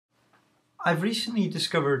I've recently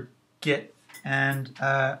discovered Git and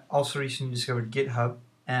also recently discovered GitHub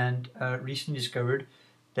and recently discovered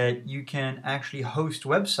that you can actually host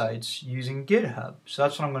websites using GitHub. So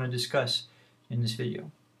that's what I'm going to discuss in this video.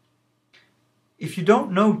 If you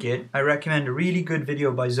don't know Git, I recommend a really good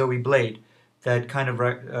video by Zoe Blade that kind of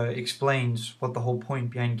explains what the whole point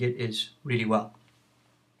behind Git is really well.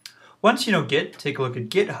 Once you know Git, take a look at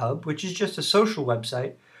GitHub, which is just a social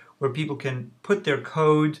website where people can put their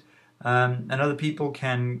code and other people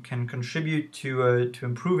can contribute to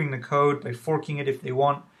improving the code by forking it if they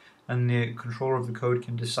want, and the controller of the code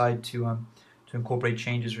can decide to incorporate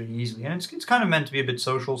changes really easily. And it's kind of meant to be a bit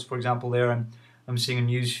social. So for example, there I'm seeing a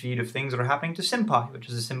news feed of things that are happening to SymPy, which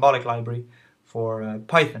is a symbolic library for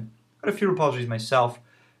Python. I've got a few repositories myself,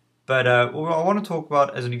 but what I want to talk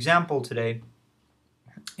about as an example today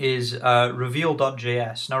is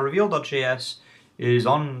reveal.js. Now reveal.js is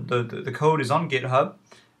on the code is on GitHub,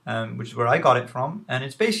 which is where I got it from, and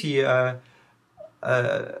it's basically a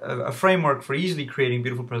framework for easily creating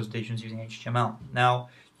beautiful presentations using HTML. Now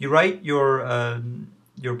you write your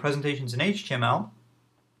presentations in HTML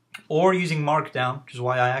or using Markdown, which is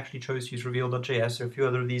why I actually chose to use reveal.js. There are a few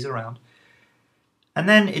other of these around. And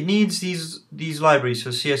then it needs these libraries,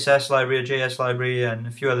 so CSS library, a JS library, and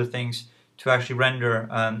a few other things to actually render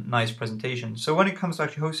nice presentations. So when it comes to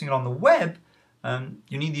actually hosting it on the web,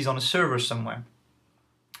 you need these on a server somewhere.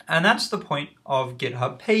 And that's the point of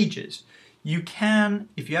GitHub Pages. You can,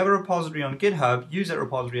 if you have a repository on GitHub, use that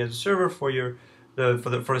repository as a server for a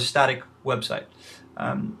static website.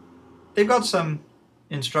 They've got some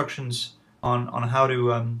instructions on how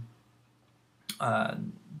to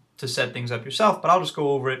set things up yourself, but I'll just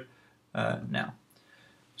go over it now.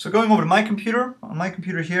 So going over to my computer, on my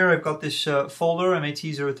computer here I've got this folder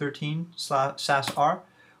mat013/sasr,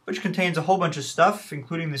 which contains a whole bunch of stuff,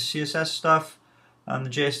 including the CSS stuff, the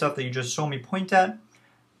JS stuff that you just saw me point at,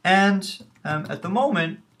 and at the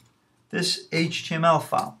moment this HTML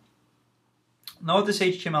file. Now what this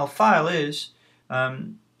HTML file is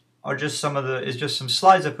just some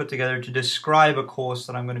slides I put together to describe a course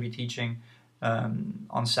that I'm going to be teaching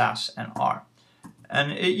on SAS and R,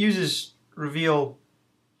 and it uses reveal.js.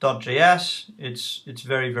 It's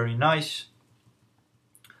very, very nice,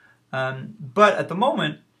 but at the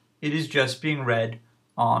moment it is just being read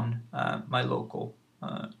on my local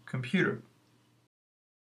computer.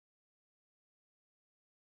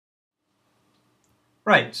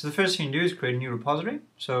 Right, so the first thing you do is create a new repository.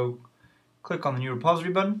 So click on the new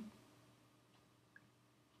repository button.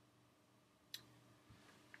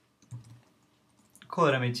 Call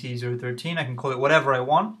it mat013. I can call it whatever I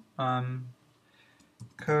want.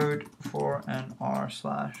 Code for an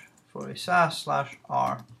for a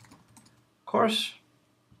SAS/R course.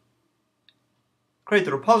 Create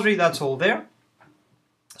the repository, that's all there.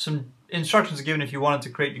 Some instructions are given if you wanted to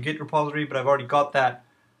create your Git repository, but I've already got that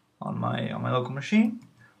on my local machine.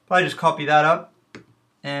 But I just copy that up,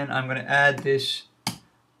 and I'm going to add this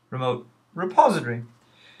remote repository.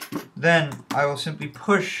 Then I will simply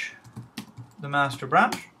push the master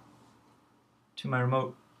branch to my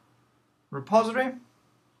remote repository.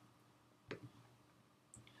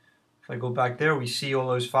 If I go back there, we see all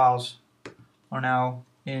those files are now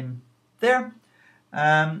in there.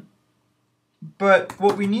 But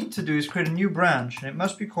what we need to do is create a new branch, and it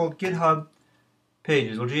must be called Github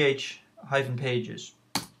Pages, or gh-pages.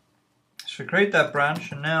 So create that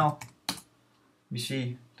branch, and now we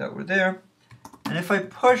see that we're there. And if I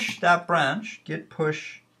push that branch, git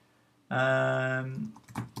push origin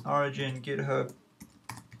GitHub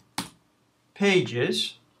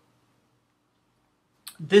Pages,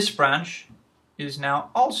 this branch is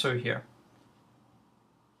now also here.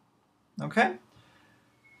 Okay?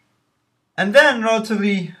 And then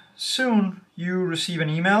relatively soon you receive an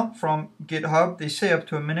email from GitHub. They say up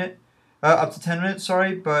to 10 minutes,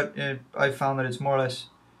 sorry, but I found that it's more or less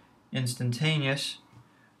instantaneous.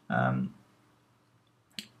 And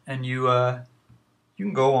you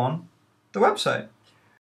can go on the website.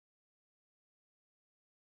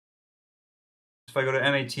 If I go to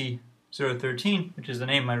mat013, which is the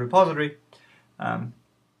name of my repository,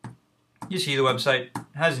 you see the website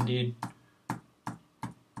has indeed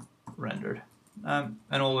rendered, and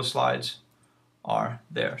all the slides are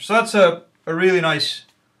there. So that's a really nice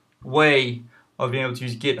way of being able to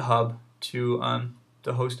use GitHub to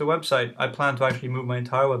host a website. I plan to actually move my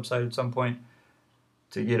entire website at some point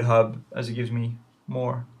to GitHub, as it gives me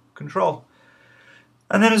more control.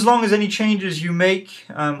 And then as long as any changes you make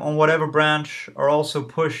on whatever branch are also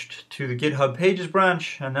pushed to the GitHub Pages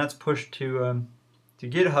branch, and that's pushed to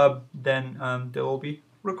GitHub, then they'll all be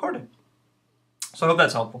recorded. So I hope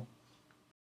that's helpful.